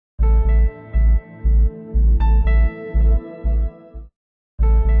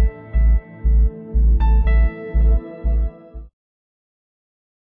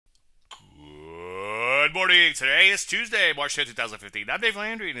morning. Today is Tuesday, March 10th, 2015. I'm Dave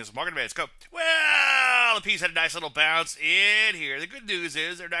Landry, and this is Market Advance. Go. Well, the P's had a nice little bounce in here. The good news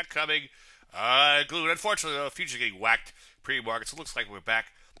is they're not coming glued. Unfortunately, the future's getting whacked pre-market, so it looks like we're back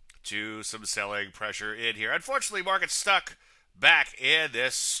to some selling pressure in here. Unfortunately, market's stuck back in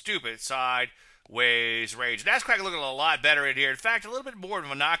this stupid sideways range. NASDAQ looking a lot better in here. In fact, a little bit more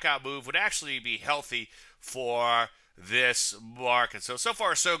of a knockout move would actually be healthy for this market. So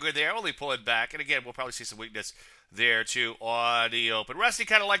far, so good there. Only pulling back. And again, we'll probably see some weakness there, too, on the open. Rusty,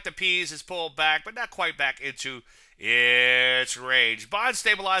 kind of like the P's, is pulled back, but not quite back into its range. Bonds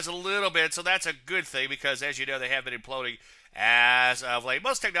stabilized a little bit, so that's a good thing because, as you know, they have been imploding as of late.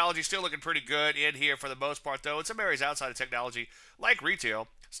 Most technology still looking pretty good in here for the most part, though. And some areas outside of technology, like retail,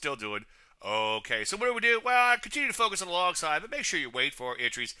 still doing okay. So what do we do? Well, continue to focus on the long side, but make sure you wait for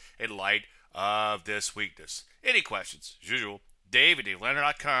entries in light of this weakness. Any questions? As usual, Dave at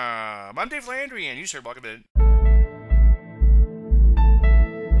DaveLandry.com. I'm Dave Landry, and you should welcome in.